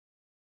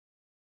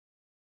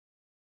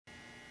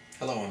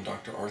Hello, I'm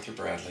Dr. Arthur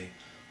Bradley,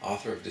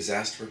 author of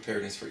Disaster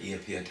Preparedness for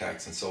EMP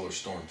Attacks and Solar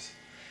Storms.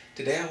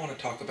 Today I want to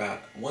talk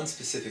about one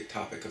specific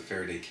topic of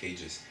Faraday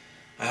cages.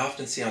 I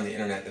often see on the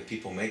internet that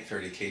people make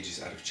Faraday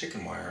cages out of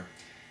chicken wire,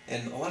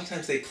 and a lot of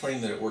times they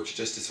claim that it works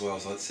just as well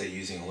as, let's say,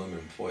 using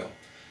aluminum foil.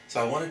 So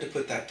I wanted to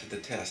put that to the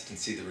test and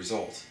see the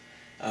results.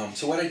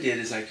 So what I did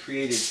is I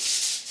created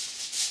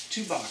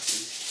two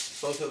boxes,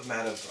 both of them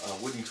out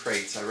of wooden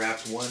crates. I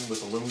wrapped one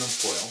with aluminum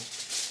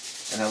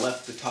foil, and I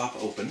left the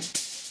top open.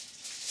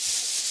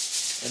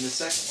 And the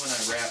second one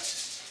I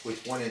wrapped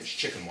with 1-inch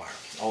chicken wire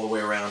all the way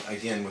around,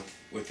 again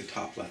with the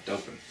top left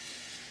open.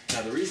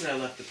 Now the reason I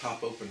left the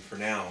top open for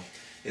now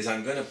is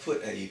I'm going to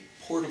put a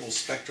portable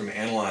spectrum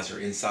analyzer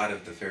inside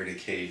of the Faraday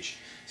cage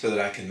so that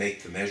I can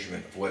make the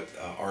measurement of what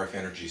RF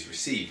energy is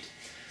received.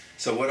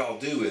 So what I'll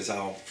do is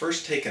I'll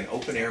first take an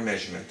open air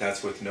measurement,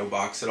 that's with no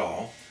box at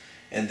all,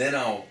 and then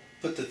I'll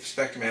put the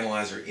spectrum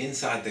analyzer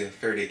inside the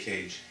Faraday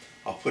cage.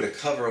 I'll put a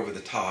cover over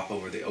the top,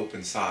 over the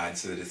open side,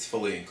 so that it's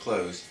fully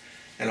enclosed,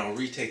 and I'll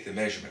retake the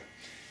measurement.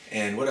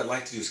 And what I'd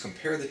like to do is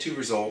compare the two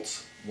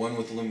results, one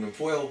with aluminum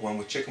foil, one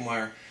with chicken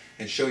wire,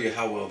 and show you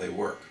how well they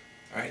work.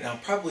 Alright, now I'll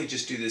probably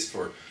just do this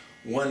for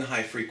one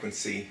high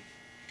frequency.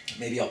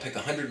 Maybe I'll pick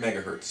 100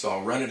 megahertz, so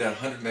I'll run it at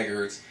 100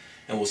 megahertz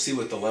and we'll see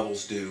what the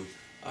levels do,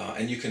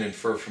 and you can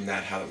infer from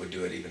that how it would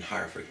do at even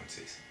higher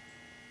frequencies.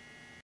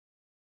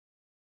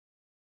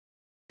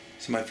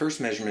 So my first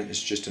measurement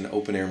is just an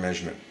open air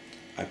measurement.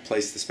 I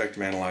place the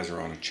spectrum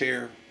analyzer on a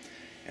chair,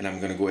 and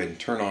I'm going to go ahead and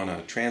turn on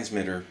a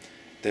transmitter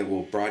that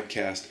will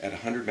broadcast at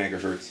 100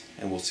 megahertz,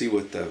 and we'll see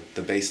what the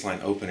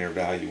baseline open air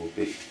value will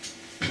be.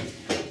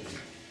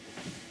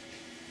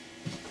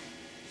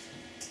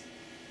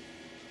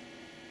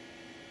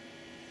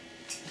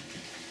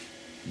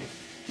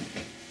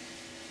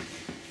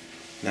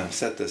 Now I've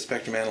set the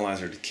spectrum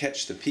analyzer to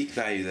catch the peak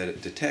value that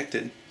it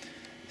detected,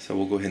 so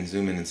we'll go ahead and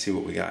zoom in and see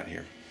what we got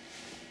here.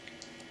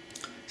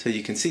 So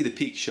you can see the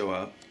peak show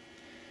up,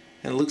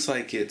 and it looks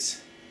like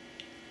it's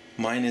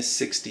minus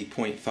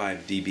 60.5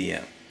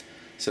 dBm.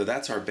 So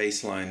that's our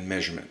baseline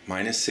measurement,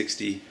 minus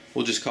 60,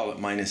 we'll just call it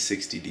minus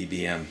 60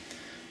 dBm,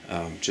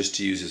 just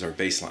to use as our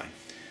baseline.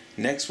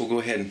 Next we'll go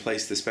ahead and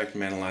place the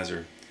spectrum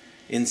analyzer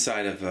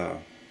inside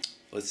of,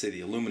 let's say,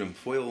 the aluminum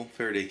foil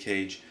Faraday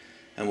cage,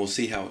 and we'll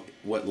see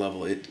what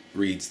level it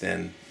reads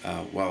then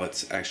while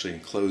it's actually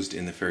enclosed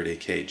in the Faraday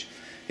cage.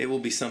 It will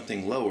be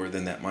something lower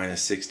than that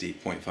minus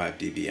 60.5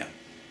 dBm.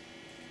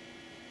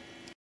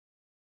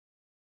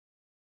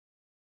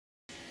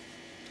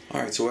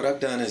 Alright, so what I've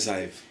done is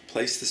I've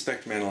placed the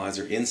spectrum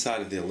analyzer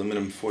inside of the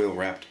aluminum foil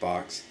wrapped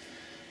box.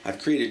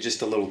 I've created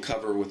just a little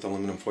cover with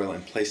aluminum foil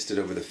and placed it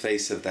over the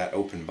face of that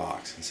open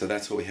box. And so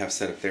that's what we have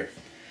set up there.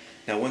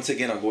 Now once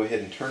again I'll go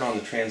ahead and turn on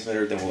the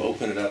transmitter, then we'll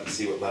open it up and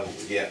see what level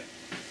we get.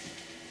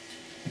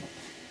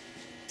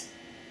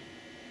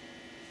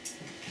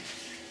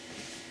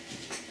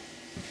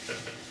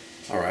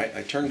 Alright,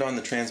 I turned on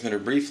the transmitter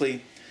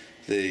briefly.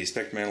 The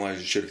spectrum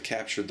analyzer should have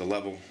captured the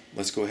level.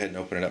 Let's go ahead and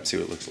open it up and see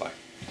what it looks like.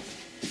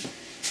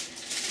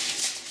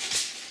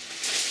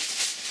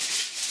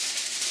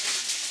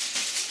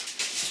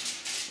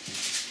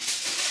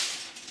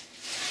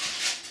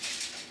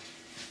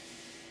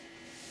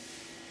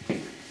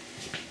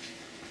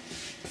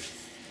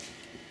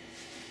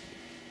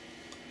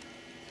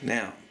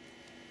 Now,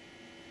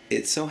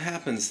 it so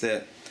happens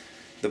that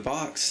the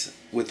box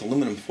with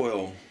aluminum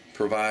foil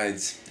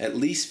provides at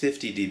least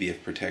 50 dB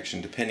of protection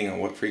depending on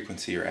what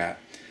frequency you're at.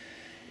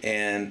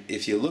 And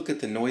if you look at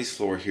the noise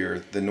floor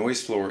here, the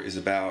noise floor is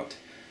about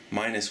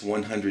minus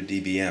 100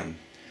 dBm.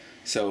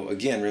 So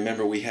again,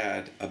 remember we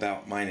had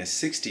about minus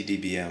 60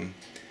 dBm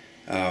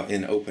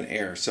in open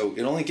air. So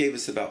it only gave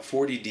us about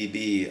 40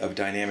 dB of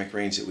dynamic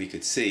range that we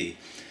could see.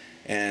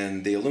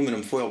 And the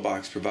aluminum foil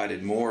box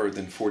provided more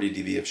than 40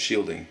 dB of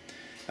shielding.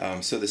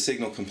 So the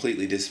signal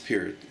completely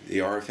disappeared. The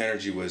RF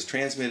energy was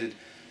transmitted,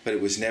 but it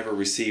was never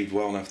received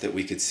well enough that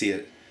we could see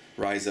it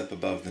rise up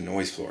above the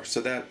noise floor. So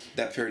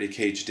that Faraday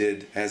cage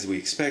did as we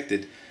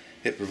expected.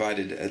 It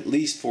provided at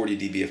least 40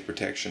 dB of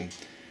protection,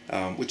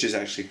 which is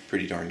actually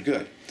pretty darn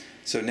good.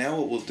 So now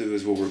what we'll do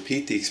is we'll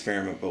repeat the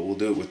experiment, but we'll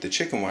do it with the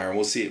chicken wire, and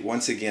we'll see it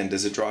once again,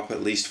 does it drop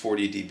at least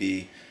 40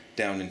 dB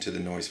down into the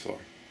noise floor.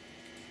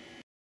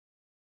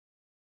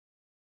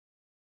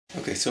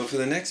 Okay, so for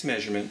the next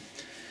measurement,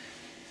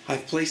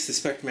 I've placed the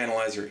spectrum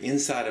analyzer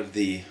inside of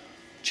the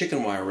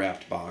chicken wire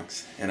wrapped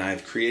box, and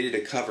I've created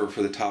a cover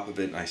for the top of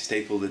it, and I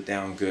stapled it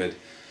down good.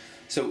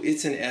 So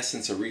it's in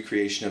essence a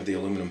recreation of the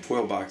aluminum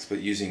foil box, but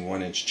using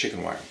 1-inch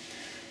chicken wire.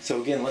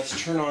 So again,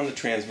 let's turn on the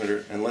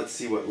transmitter and let's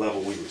see what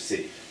level we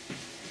receive.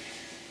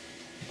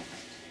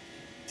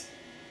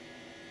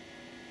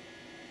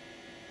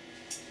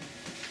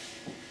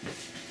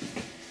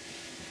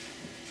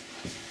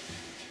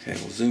 Okay,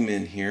 we'll zoom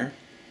in here.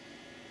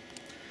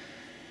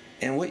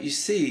 And what you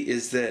see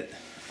is that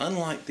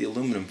unlike the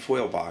aluminum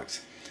foil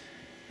box,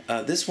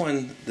 this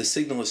one, the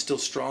signal is still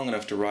strong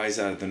enough to rise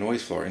out of the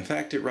noise floor. In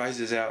fact, it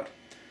rises out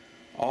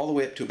all the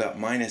way up to about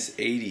minus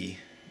 80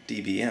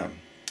 dBm.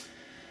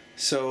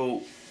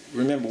 So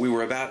remember we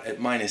were about at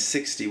minus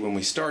 60 when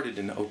we started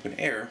in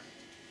Openair.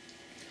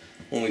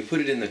 When we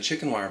put it in the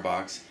chicken wire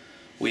box,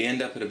 we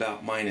end up at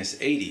about minus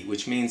 80,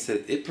 which means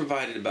that it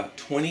provided about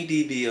 20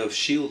 dB of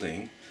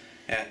shielding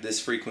at this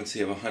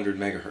frequency of 100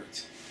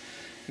 megahertz.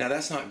 Now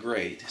that's not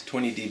great.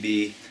 20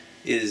 dB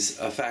is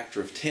a factor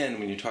of 10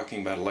 when you're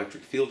talking about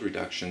electric field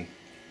reduction,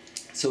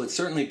 so it's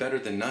certainly better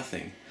than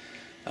nothing,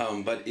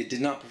 but it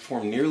did not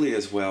perform nearly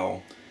as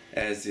well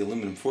as the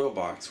aluminum foil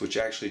box, which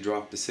actually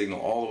dropped the signal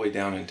all the way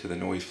down into the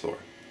noise floor.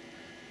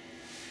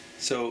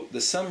 So the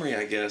summary,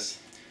 I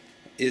guess,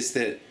 is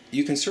that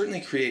you can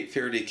certainly create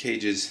Faraday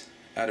cages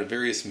out of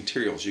various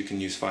materials. You can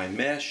use fine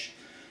mesh,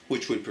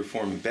 which would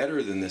perform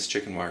better than this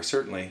chicken wire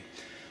certainly,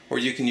 or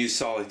you can use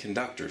solid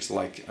conductors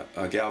like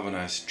a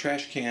galvanized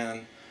trash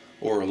can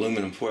or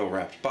aluminum foil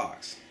wrapped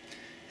box.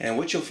 And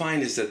what you'll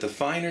find is that the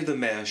finer the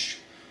mesh,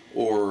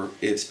 or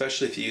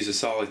especially if you use a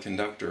solid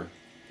conductor,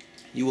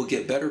 you will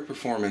get better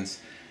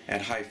performance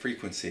at high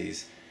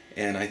frequencies,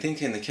 and I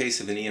think in the case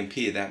of an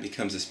EMP that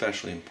becomes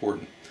especially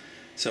important.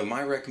 So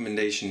my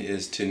recommendation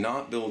is to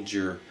not build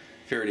your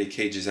Faraday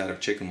cages out of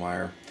chicken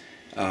wire,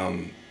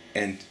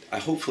 and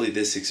hopefully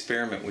this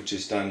experiment, which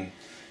is done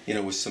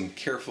with some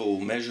careful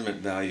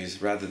measurement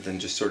values rather than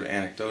just sort of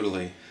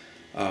anecdotally,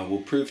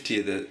 will prove to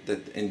you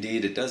that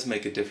indeed it does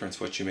make a difference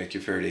what you make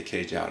your Faraday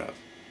cage out of.